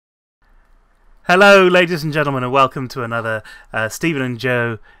Hello, ladies and gentlemen, and welcome to another Stephen and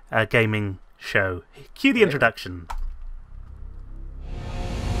Joe gaming show. Cue the introduction.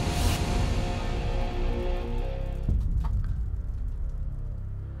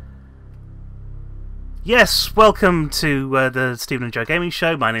 Yes, welcome to the Stephen and Joe gaming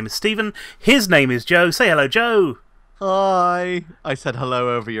show. My name is Stephen. His name is Joe. Say hello, Joe. Hi. I said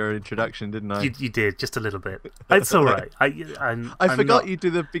hello over your introduction, didn't I? You did, just a little bit. It's all right. I forgot you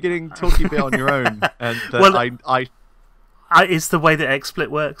do the beginning talky bit on your own, and it's the way that XSplit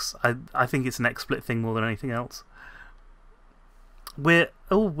works. I think it's an XSplit thing more than anything else. We're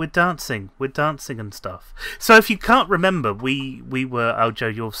dancing. We're dancing and stuff. So if you can't remember, we were. Oh, Joe,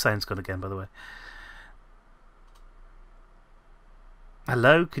 your sound's gone again, by the way.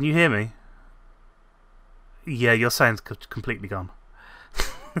 Hello, can you hear me? Yeah, your sound's completely gone.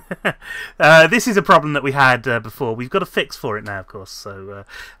 This is a problem that we had before. We've got a fix for it now, of course, so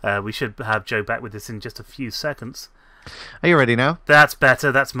we should have Joe back with us in just a few seconds. Are you ready now? That's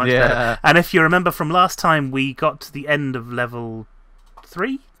better, that's much better. And if you remember from last time, we got to the end of level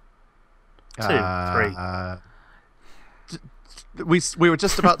 3? 2? 3. We were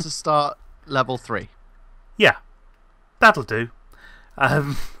just about to start level 3. Yeah, that'll do.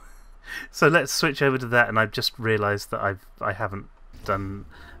 So let's switch over to that, and I've just realised that I haven't done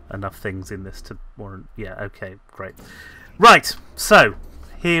enough things in this to warrant. Yeah, okay, great. Right, so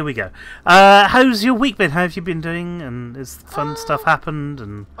here we go. How's your week been? How have you been doing? And has fun stuff happened?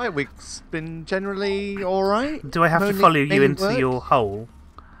 And my week's been generally all right. Do I have to follow you into your hole?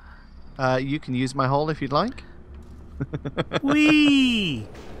 You can use my hole if you'd like. Whee!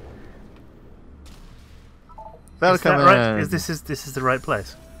 Welcome. Is that right? This is the right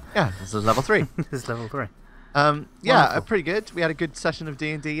place? Yeah, this is level 3. This is level 3. Yeah, pretty good. We had a good session of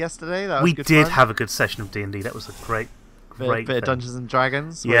D&D yesterday. That was we good did fun. have a good session of D&D. That was a great bit of Dungeons and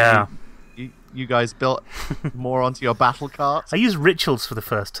Dragons. Yeah. You guys built more onto your battle cart. I used rituals for the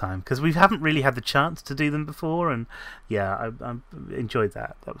first time because we haven't really had the chance to do them before, and yeah, I enjoyed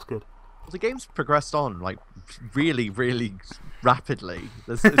that. That was good. The game's progressed on like really, really rapidly.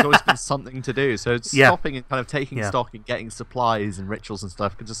 There's always been something to do, so stopping and kind of taking stock and getting supplies and rituals and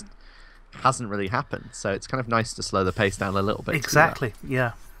stuff just hasn't really happened. So it's kind of nice to slow the pace down a little bit. Exactly.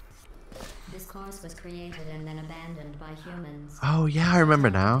 Yeah. This course was created and then abandoned by humans. Oh yeah, I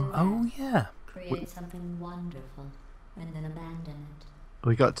remember now. Oh yeah. Create something wonderful and then abandon it.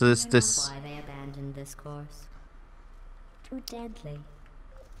 We got to this. Why they abandoned this course? Too deadly.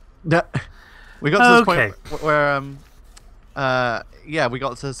 Yeah, we got to this point where yeah, we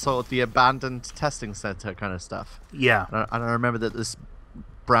got to sort of the abandoned testing center kind of stuff. Yeah. And I remember that this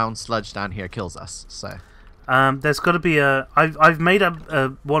brown sludge down here kills us. So there's got to be a. I've made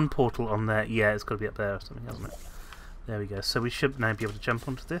a one portal on there. Yeah, it's got to be up there or something, hasn't it? There we go. So we should now be able to jump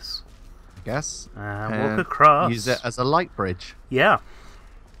onto this. I guess. And walk across. Use it as a light bridge. Yeah.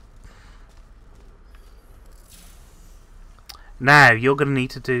 Now you're going to need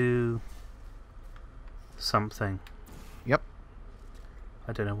to do something. Yep.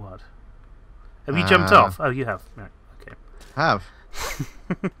 I don't know what. Have you jumped off? Oh, you have. Right. Okay. Have.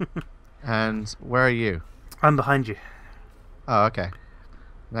 And where are you? I'm behind you. Oh, okay.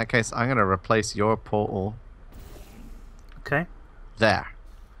 In that case, I'm going to replace your portal. Okay. There.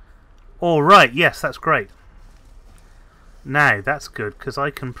 All right. Yes, that's great. Now that's good because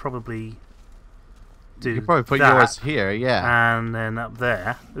I can probably do. You can probably put that, yours here, yeah. And then up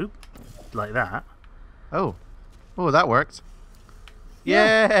there, oop, like that. Oh, that worked.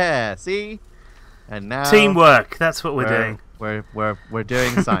 Yeah. See, and now teamwork. That's what we're doing. We're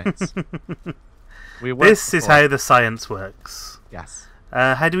doing science. This is how the science works. Yes.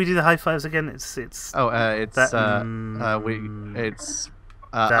 How do we do the high fives again? It's it's that,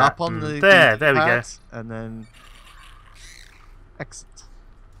 up on the there we go, and then exit.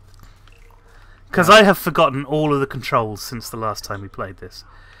 Because I have forgotten all of the controls since the last time we played this.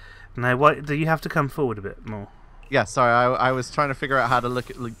 Now, what do you have to come forward a bit more? Yeah, sorry, I was trying to figure out how to look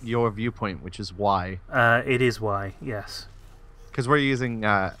at your viewpoint, which is Y. It is Y, yes. Because we're using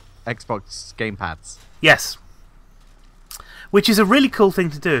Xbox gamepads. Yes. Which is a really cool thing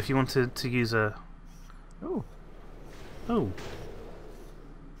to do if you want to use a... Oh. Oh.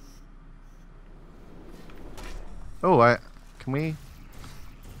 Oh, can we...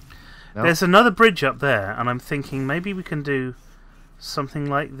 No. There's another bridge up there, and I'm thinking maybe we can do something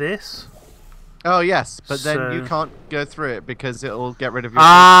like this. Oh, yes, but then you can't go through it because it'll get rid of your...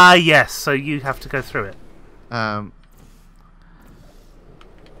 Ah, yes, so you have to go through it.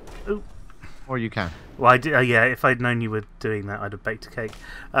 Ooh. Or you can. Well, yeah, if I'd known you were doing that, I'd have baked a cake.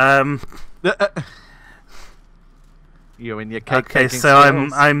 You and your cake. Okay, so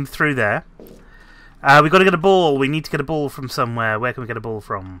I'm through there. We got to get a ball. We need to get a ball from somewhere. Where can we get a ball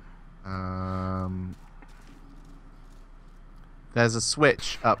from? There's a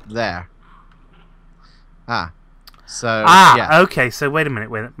switch up there. So yeah. Okay. So wait a minute.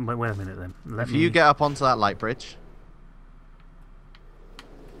 Wait a minute then. If you get up onto that light bridge.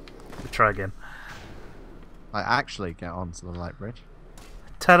 Try again. I actually get onto the light bridge.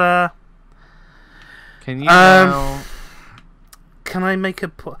 Ta-da! Can you now... Can I make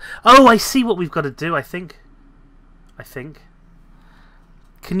a... Oh, I see what we've got to do, I think. Can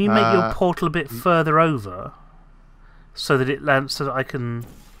you make your portal a bit further over so that it lands, so that I can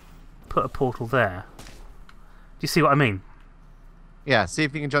put a portal there? Do you see what I mean? Yeah, see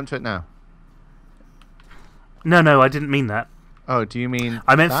if you can jump to it now. No, I didn't mean that. Oh, do you mean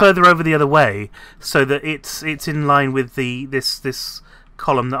I meant that? further over the other way so that it's in line with this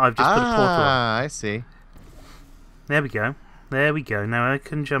column that I've just put a portal on. I see. There we go. There we go. Now I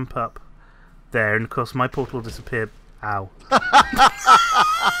can jump up there, and of course my portal will disappear. Ow.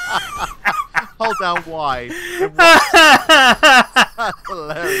 Hold down Y. That's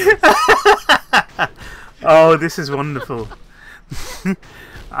hilarious. Oh, this is wonderful.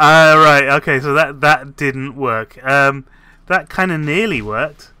 Right, okay, so that didn't work. That kind of nearly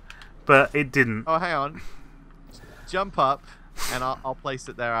worked, but it didn't. Oh, hang on. Jump up, and I'll place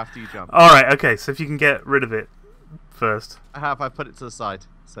it there after you jump. Alright, okay, so if you can get rid of it first. I put it to the side.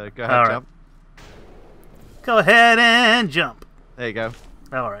 So go ahead, jump. Go ahead and jump. There you go.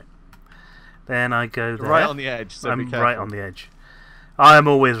 Alright. Then I go there. Right on the edge, so be I'm careful. right on the edge. I am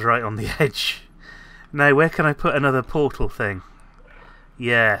always right on the edge. Now, where can I put another portal thing?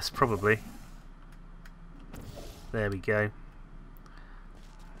 Yes, probably. There we go.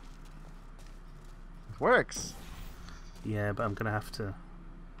 It works. Yeah, but I'm going to have to...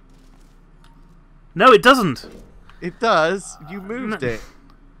 No, it doesn't! It does. You moved it.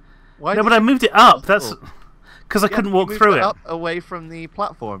 Why no, but I moved it up. That's... Because I couldn't walk through it. Up away from the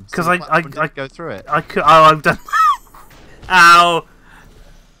platform. Because so I didn't go through it. I could. Oh, I've done. Ow!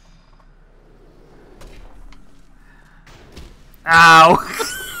 Ow!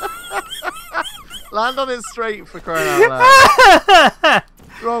 Land on it straight, for crying out loud.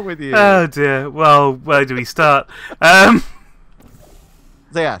 What's wrong with you? Oh dear. Well, where do we start? So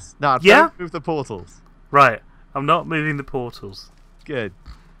yes. Now Yeah? don't move the portals. Right. I'm not moving the portals. Good.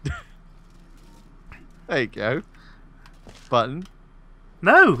 There you go. Button.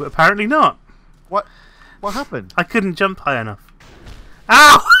 No, apparently not. What happened? I couldn't jump high enough.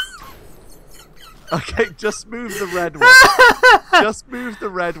 Ow! Okay, just move the red one. Just move the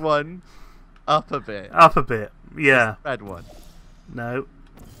red one up a bit. Up a bit. Yeah. Just the red one. No.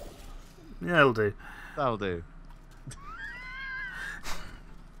 Yeah, that'll do. That'll do.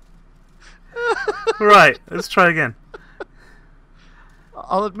 Right, let's try again.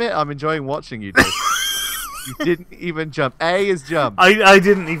 I'll admit I'm enjoying watching you do this. You didn't even jump. A is jump. I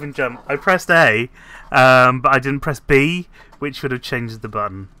didn't even jump. I pressed A, but I didn't press B, which would have changed the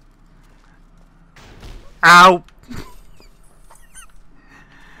button. Ow!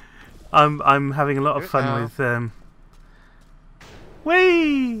 I'm having a lot of fun with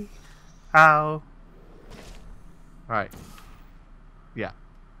Whee! Ow! Right. Yeah.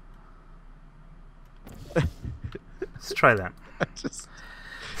 Let's try that.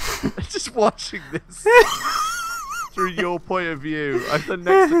 Just watching this through your point of view. I've done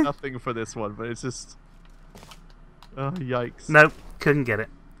next to nothing for this one, but it's just... Oh, yikes. Nope, couldn't get it.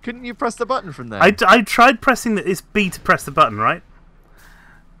 Couldn't you press the button from there? I tried pressing the... It's B to press the button, right?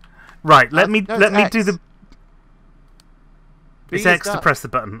 Right, let me do the... It's X to press the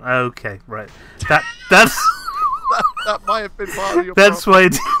button. Okay, right. That's... that might have been part of your That's why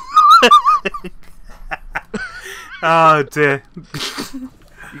it... Oh dear. You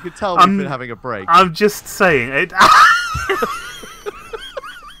can tell we've been having a break. I'm just saying it.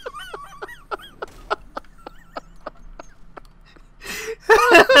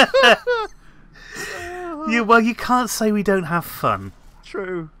 You can't say we don't have fun.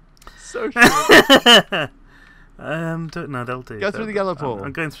 True. So true. No, they'll do. Go through the yellow portal.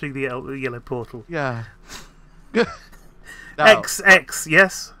 I'm going through the yellow portal. Yeah. X,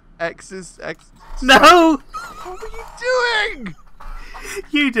 yes? X is... X. No! What were you doing?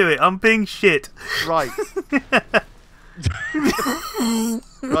 You do it. I'm being shit. Right.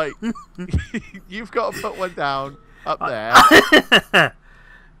 Right. You've got to put one down up there.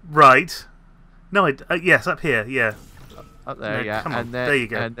 Right. No, yes, up here. Yeah. Up there, no, yeah. Come on. And then, there you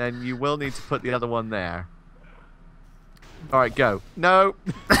go. And then you will need to put the other one there. All right, go. No.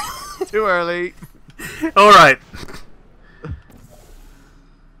 Too early. All right.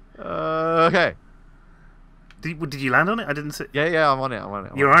 Okay. Did you land on it? I didn't see. Yeah, I'm on it. I'm on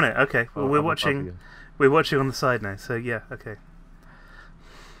it. You're on it. Okay. Well, I'm we're above watching. you. We're watching on the side now. So yeah. Okay.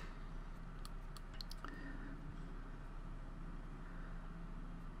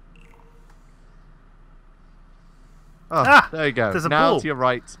 Oh, there you go. There's a now ball. to your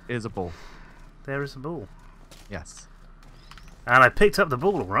right is a ball. There is a ball. Yes. And I picked up the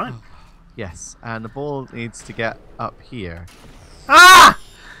ball. All right. Yes, and the ball needs to get up here. Ah!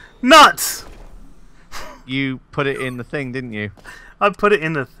 Nuts! You put it in the thing, didn't you? I put it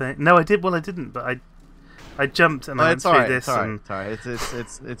in the thing. No, I did. Well, I didn't, but I jumped and I went through this. It's alright.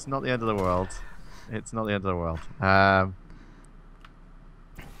 It's not the end of the world. It's not the end of the world.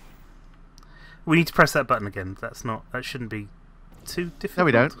 We need to press that button again. That shouldn't be too difficult. No,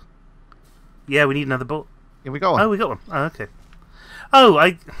 we don't. Yeah, we need another ball. Yeah, we got one. Oh, we got one. Oh, okay.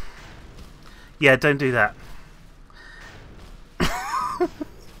 Oh, yeah, don't do that.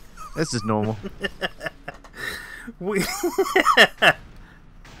 This is normal.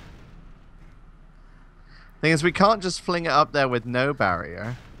 Thing is, we can't just fling it up there with no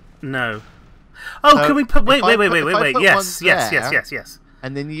barrier. No. Oh, So can we put? Wait. if I put Yes. one Yes.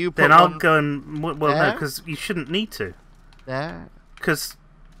 And then you put Then I'll one go and well, no, there? because you shouldn't need to. there. Because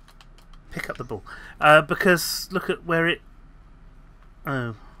pick up the ball. Because look at where it.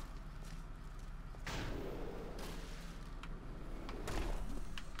 Oh.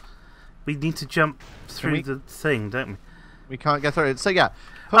 We need to jump through the thing, don't we? We can't get through it. So yeah.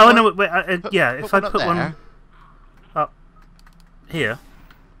 put Oh one- no! Wait. Yeah. put If I one up put one there, up here.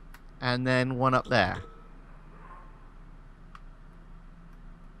 and then one up there.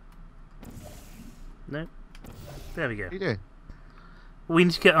 No. There we go. What are you doing? We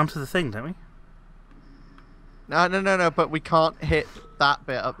need to get onto the thing, don't we? No. But we can't hit that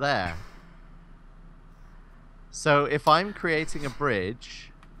bit up there. So if I'm creating a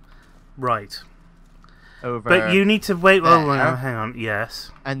bridge Right. over, But you need to wait. Oh, there. hang on.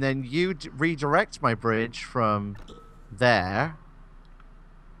 Yes. and then you redirect my bridge from there.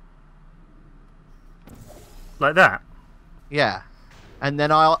 Like that. Yeah, and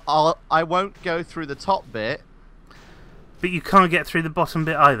then I won't go through the top bit. But you can't get through the bottom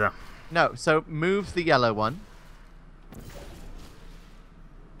bit either. No, so move the yellow one.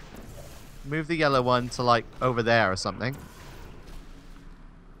 Move the yellow one to like over there or something.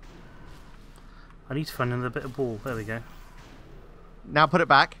 I need to find another bit of ball. There we go. Now put it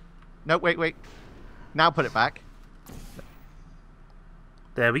back. No, wait. Now put it back.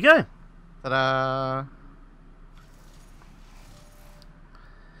 There we go. Ta-da!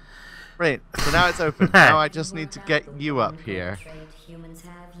 Brilliant. So now it's open. Now I just need to get you up here. Humans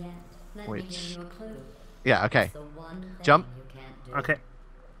have yet. Let me Which- give you a clue. Yeah, okay. The one thing Jump. you can't do. Okay.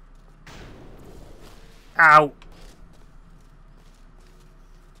 Ow!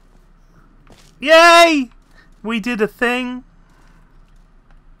 Yay! We did a thing.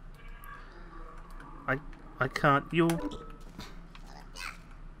 I can't. You'll.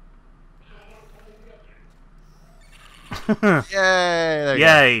 Yay! There we go.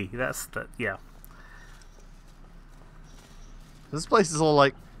 Yay! That's that. Yeah. This place is all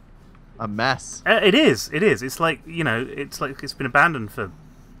like a mess. It is. It is. It's like it's like it's been abandoned for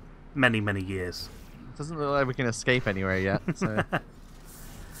many, many years. It doesn't look like we can escape anywhere yet. So.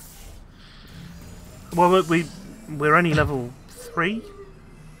 Well, we're only level 3.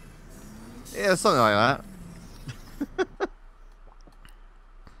 Yeah, something like that.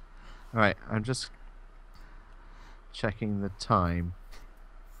 Alright, I'm just checking the time.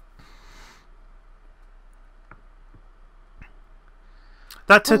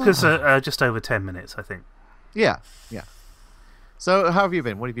 That took us just over 10 minutes, I think. Yeah. So, how have you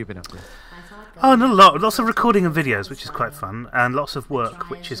been? What have you been up to? I thought that Oh, not a lot. Lots of recording of videos, which is quite fun, and lots of work,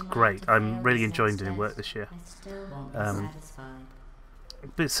 which is great. I'm really enjoying doing work this year. I still won't be Um, satisfied.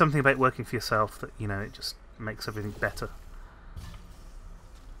 But it's something about working for yourself that it just makes everything better.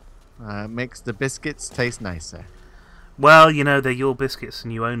 Makes the biscuits taste nicer. Well, they're your biscuits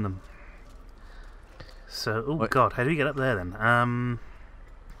and you own them. So, oh What? god, how do we get up there then?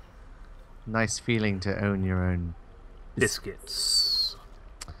 Nice feeling to own your own Biscuits.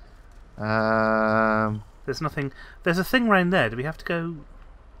 Not There's a thing round there. Do we have to go?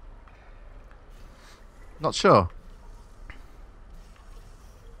 sure.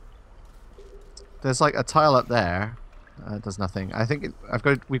 There's like a tile up there. It does nothing. I think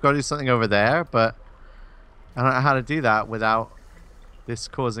we've got to do something over there, but I don't know how to do that without this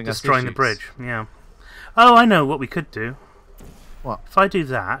causing us Destroying the issues. bridge. Yeah. Oh, I know what we could do. What? If I do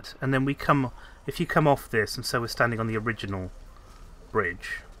that, and then if you come off this, and so we're standing on the original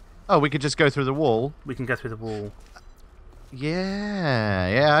bridge, Oh, we could just go through the wall. we can go through the wall.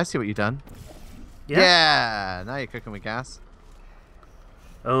 Yeah, I see what you've done. Yeah. Now you're cooking with gas.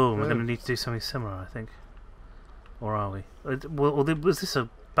 Oh, we're going to need to do something similar, I think. Or are we? Well, was this a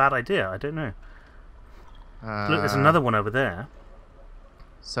bad idea? I don't know. Look, there's another one over there.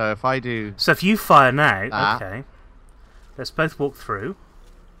 So if I do... So if you fire now, okay. Let's both walk through.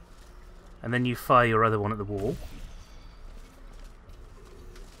 And then you fire your other one at the wall.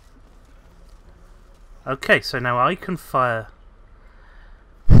 Okay, so now I can fire...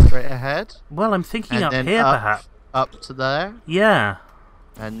 Straight ahead? Well, I'm thinking and up then here, up, perhaps. Up to there? Yeah.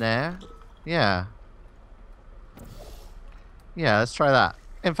 And there? Yeah. Yeah, let's try that.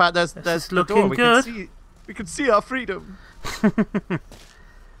 In fact, there's the looking door. good. We can see our freedom.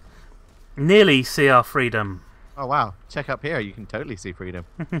 Nearly see our freedom. Oh wow! Check up here. You can totally see freedom.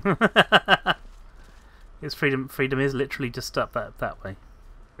 It's freedom. Freedom is literally just up that way.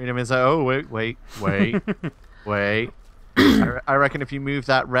 Freedom is oh wait. Wait. I reckon if you move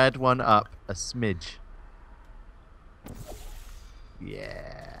that red one up a smidge.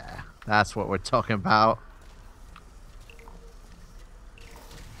 Yeah, that's what we're talking about.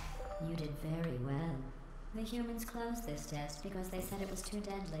 You did very well. The humans closed this test because they said it was too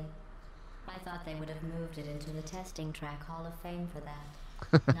deadly. I thought they would have moved it into the testing track Hall of Fame for that.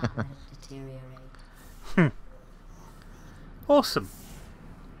 Not let it deteriorate. Awesome.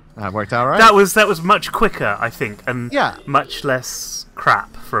 That worked out right. That was much quicker, I think, and yeah. much less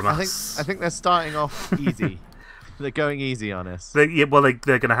crap from us. I think they're starting off easy. They're going easy on us. They're going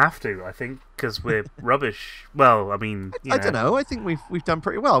to have to, I think, because we're rubbish. Well, I mean, I don't know. I think we've done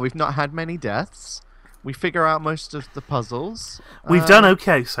pretty well. We've not had many deaths. We figure out most of the puzzles. We've done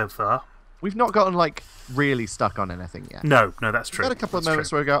okay so far. We've not gotten like really stuck on anything yet. No, that's true. We've had a couple of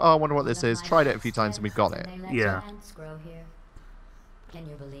moments where we go, oh, I wonder what this is. Tried it a few times and we got it. Yeah. Plants grow here. Can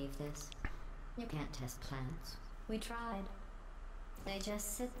you believe this? You can't test plants. We tried. They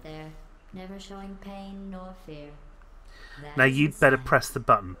just sit there, never showing pain nor fear. Now you'd better press the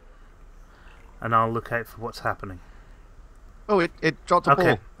button, and I'll look out for what's happening. Oh, it dropped a ball.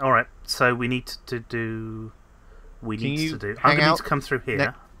 Okay, all right. So we need to do. I'm going to need to come through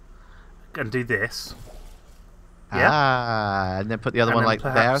here and do this. Yeah. And then put the other one like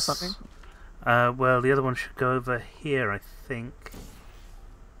there or something. Well, the other one should go over here, I think.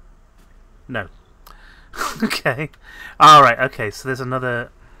 No. Okay. All right. Okay. So there's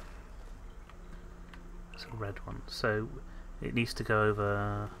another. It's a red one. So it needs to go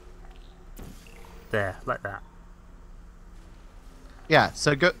over there, like that. Yeah.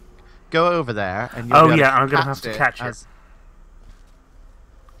 So go over there, and you'll I'm going to have to catch it.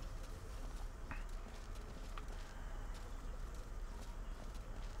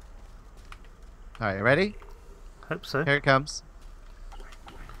 All right. You ready? Hope so. Here it comes.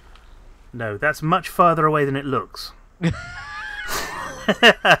 No, that's much farther away than it looks. Move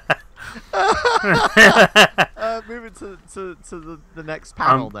it to the next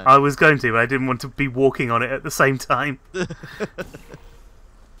panel then. I was going to, but I didn't want to be walking on it at the same time.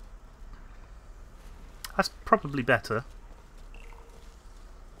 That's probably better.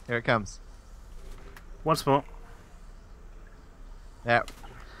 Here it comes. Once more. Yeah.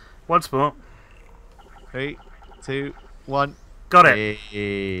 Once more. 3, 2, 1. Got it.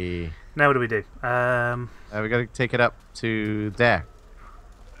 Hey. Now what do we do? We got to take it up to there.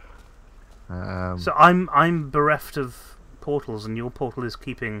 So I'm bereft of portals, and your portal is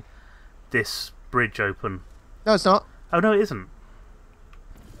keeping this bridge open. No, it's not. Oh no, it isn't. It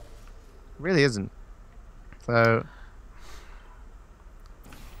really isn't. So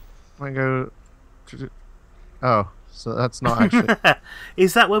I'm gonna go. Oh, so that's not actually.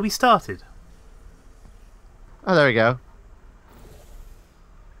 Is that where we started? Oh, there we go.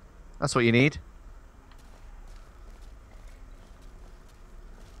 That's what you need.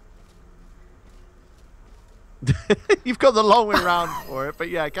 You've got the long way round for it, but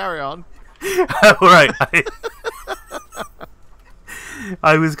yeah, carry on. Oh, right.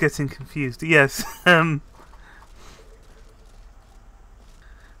 I was getting confused. Yes.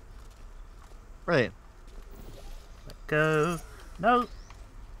 Brilliant. Let go. No.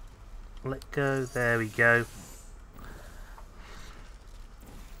 Let go. There we go.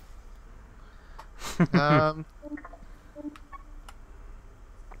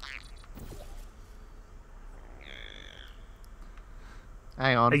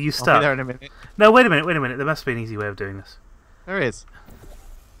 Hang on. Are you stuck? I'll be there in a minute. No, wait a minute. There must be an easy way of doing this. There is.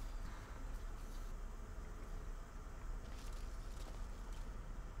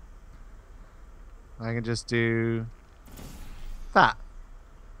 I can just do that.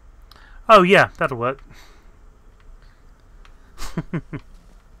 Oh yeah, that'll work.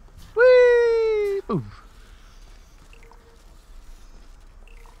 Whee! Boom.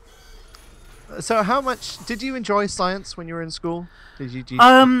 So how much did you enjoy science when you were in school? Did you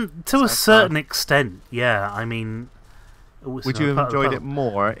to a certain extent, yeah. I mean, would you have enjoyed it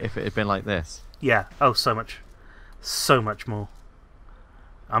more if it had been like this? Yeah. Oh, so much more.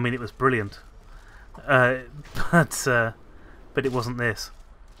 I mean, it was brilliant, but it wasn't this.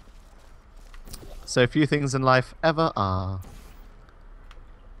 So few things in life ever are.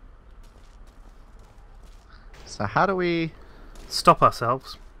 So how do we stop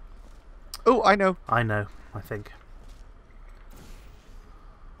ourselves? Oh, I know. I know, I think.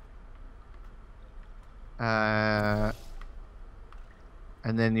 And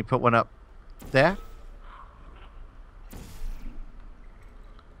then you put one up there.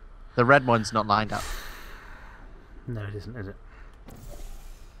 The red one's not lined up. No, it isn't, is it?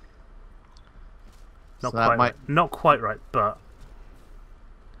 Not quite right. Not quite right, but...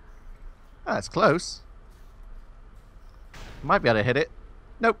 That's close. Might be able to hit it.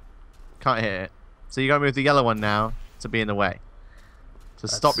 Nope. Can't hit it. So you gotta move the yellow one now to be in the way. So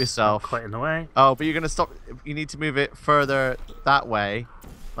stop yourself. Not quite in the way. Oh, but you're gonna stop. You need to move it further that way,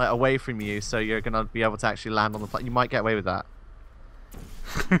 like away from you, so you're gonna be able to actually land on the plane. You might get away with that.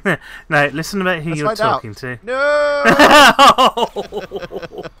 No, listen about who you're talking to. No.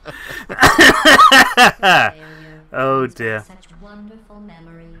 Oh dear. Such wonderful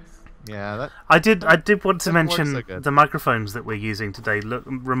memories. Yeah, I did want to mention the microphones that we're using today.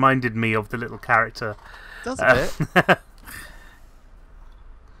 Reminded me of the little character. Does a bit.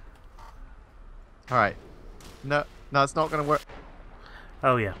 All right. No, it's not going to work.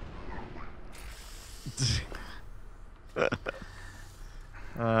 Oh yeah.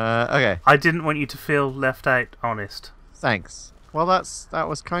 Okay. I didn't want you to feel left out. Honest. Thanks. Well, that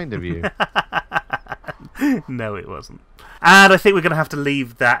was kind of you. No, it wasn't. And I think we're going to have to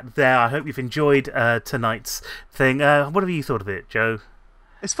leave that there. I hope you've enjoyed tonight's thing. What have you thought of it, Joe?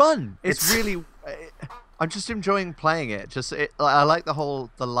 It's fun. It's really... I'm just enjoying playing it. I like the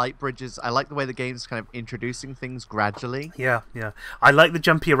light bridges. I like the way the game's kind of introducing things gradually. Yeah. I like the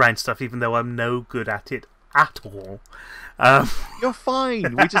jumpy around stuff, even though I'm no good at it at all. You're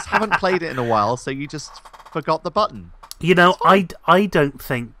fine. We just haven't played it in a while, so you just forgot the button. You know, I don't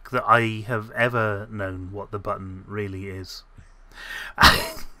think that I have ever known what the button really is.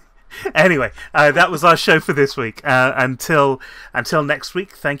 Anyway, that was our show for this week. Until next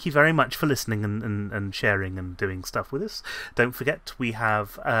week, thank you very much for listening and sharing and doing stuff with us. Don't forget, we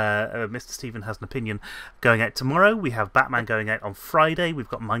have Mr. Stephen Has an Opinion going out tomorrow. We have Batman going out on Friday. We've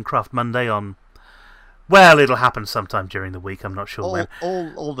got Minecraft Monday on... Well, it'll happen sometime during the week. I'm not sure when.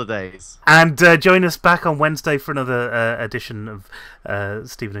 All the days. And join us back on Wednesday for another edition of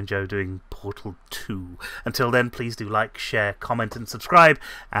Stephen and Joe doing Portal 2. Until then, please do like, share, comment and subscribe,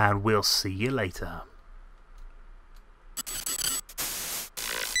 and we'll see you later.